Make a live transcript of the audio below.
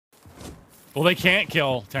Well, they can't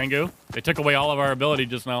kill Tengu. They took away all of our ability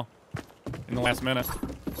just now. In the last minute.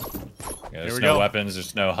 Yeah, there's no weapons,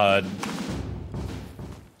 there's no HUD.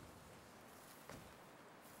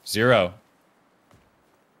 0.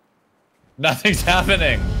 Nothing's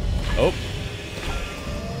happening. Oh.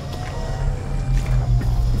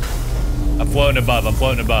 I'm floating above, I'm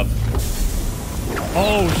floating above.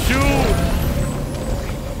 Oh, shoot!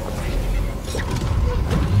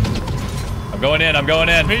 I'm going in, I'm going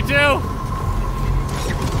in. Me too!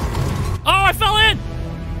 Oh, I fell in!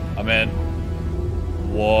 I'm in.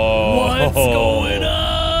 Whoa. What's going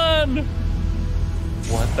on?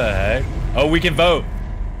 What the heck? Oh, we can vote.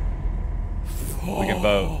 We can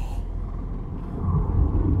vote.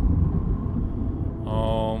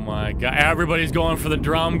 Oh my god. Everybody's going for the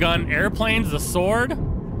drum gun. Airplanes, the sword?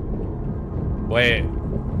 Wait.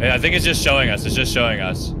 I think it's just showing us. It's just showing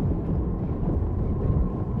us.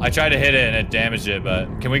 I tried to hit it and it damaged it,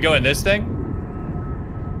 but can we go in this thing?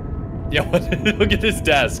 Yeah, look at this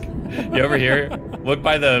desk. You over here? Look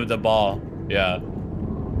by the ball. Yeah.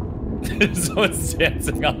 Someone's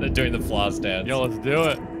dancing on it, doing the floss dance. Yo, let's do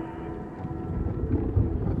it.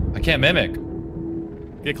 I can't mimic.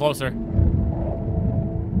 Get closer.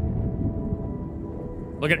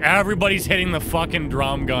 Look at everybody's hitting the fucking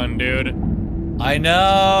drum gun, dude. I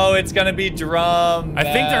know, it's gonna be drum. I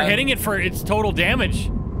think they're hitting it for its total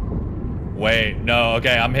damage. Wait, no,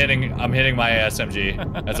 okay, I'm hitting my SMG.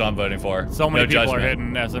 That's what I'm voting for. So many people judgment. are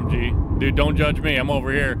hitting SMG. Dude, don't judge me. I'm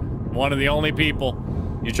over here. One of the only people.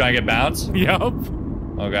 You trying to get bounced? Yup.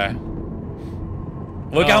 Okay.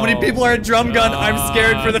 Look how many people are at drum gun. I'm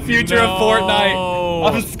scared for the future of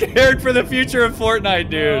Fortnite. I'm scared for the future of Fortnite,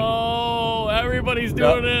 dude. Oh, everybody's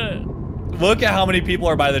doing it. Look at how many people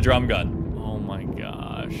are by the drum gun. Oh my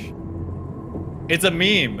gosh. It's a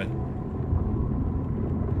meme.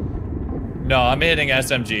 No, I'm hitting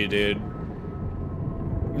SMG, dude.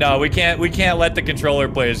 No, we can't let the controller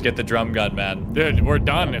players get the drum gun, man. Dude, we're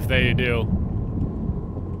done if they do.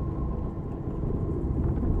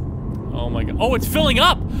 Oh my god. Oh, it's filling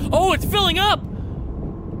up! Oh, it's filling up!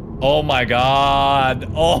 Oh my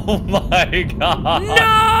god. Oh my god.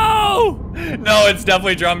 No! No, it's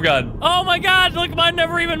definitely drum gun. Oh my god, look, mine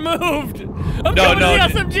never even moved. I'm coming to the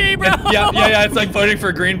SMG, bro. Yeah, it's like voting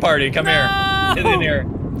for Green Party. Come here. Get in here.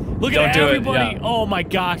 Look at everybody. Oh my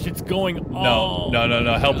gosh, it's going all.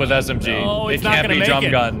 No. Help with SMG. No, it can't be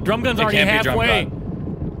drum gun. Drum gun's already halfway.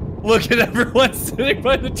 Look at everyone sitting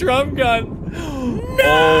by the drum gun. No!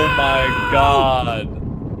 Oh my god.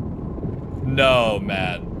 No,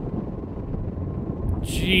 man.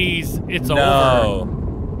 Jeez, it's over.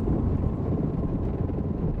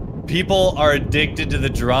 People are addicted to the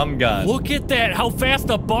drum gun. Look at that, how fast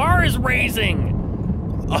the bar is raising.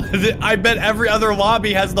 I bet every other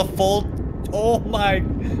lobby has the full... Oh my...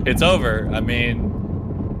 It's over. I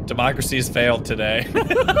mean, democracy's failed today.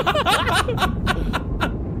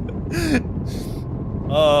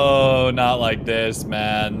 Oh, not like this,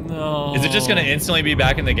 man. No. Is it just gonna instantly be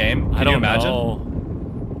back in the game? Can you imagine? Know.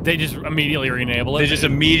 They just immediately re-enable it. They just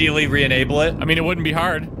immediately re-enable it? I mean, it wouldn't be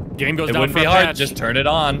hard. Game goes down for a patch. It wouldn't be hard. Just turn it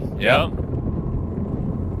on. Yep.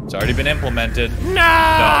 It's already been implemented.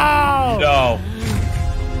 No!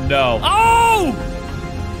 No. Oh!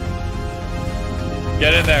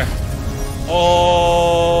 Get in there.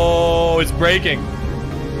 Oh, it's breaking.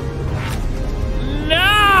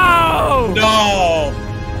 No! No!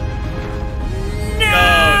 No!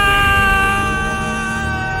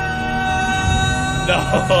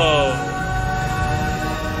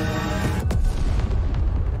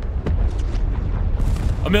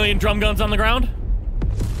 A million drum guns on the ground?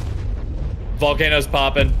 Volcano's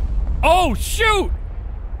popping. Oh, shoot!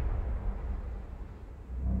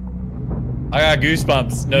 I got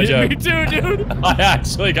goosebumps. No joke. Me too, dude. I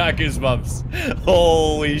actually got goosebumps.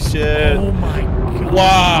 Holy shit. Oh my god.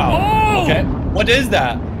 Wow. Oh! Okay. What is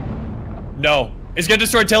that? No. It's gonna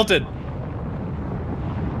destroy Tilted.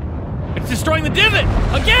 It's destroying the divot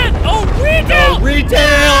again. Oh, retail! No,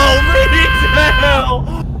 retail!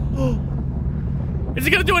 Is it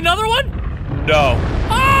gonna do another one? No.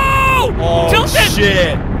 Oh! Tilted!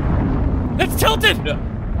 Shit. It's tilted. No.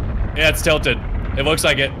 Yeah, it's tilted. It looks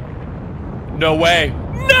like it. No way.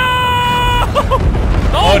 No!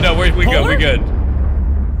 Oh no, we good. We good.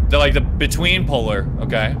 They're like the between polar.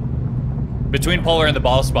 Okay. Between polar and the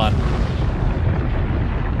ball spawn.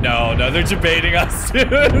 No, they're debating us,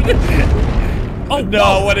 dude. Oh no,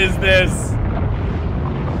 whoa. What is this?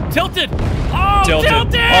 Tilted. Oh,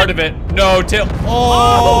 tilted. Part of it. No, tilt.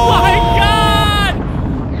 Oh my god!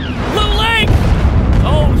 The leg.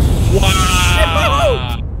 Oh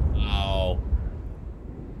Wow.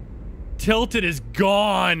 Tilted is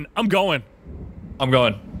gone. I'm going. I'm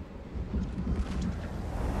going.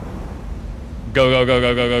 Go, go, go,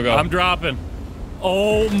 go, go, go, go. I'm dropping.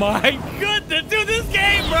 Oh my goodness, dude, this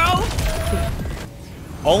game, bro.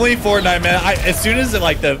 Only Fortnite, man. As soon as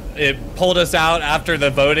it pulled us out after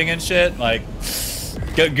the voting and shit, like,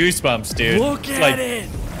 goosebumps, dude. Look at like, it.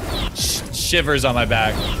 Shivers on my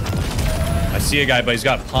back. I see a guy, but he's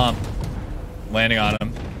got pump. Landing on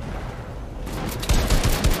him.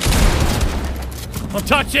 Don't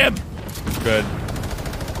touch him. Good.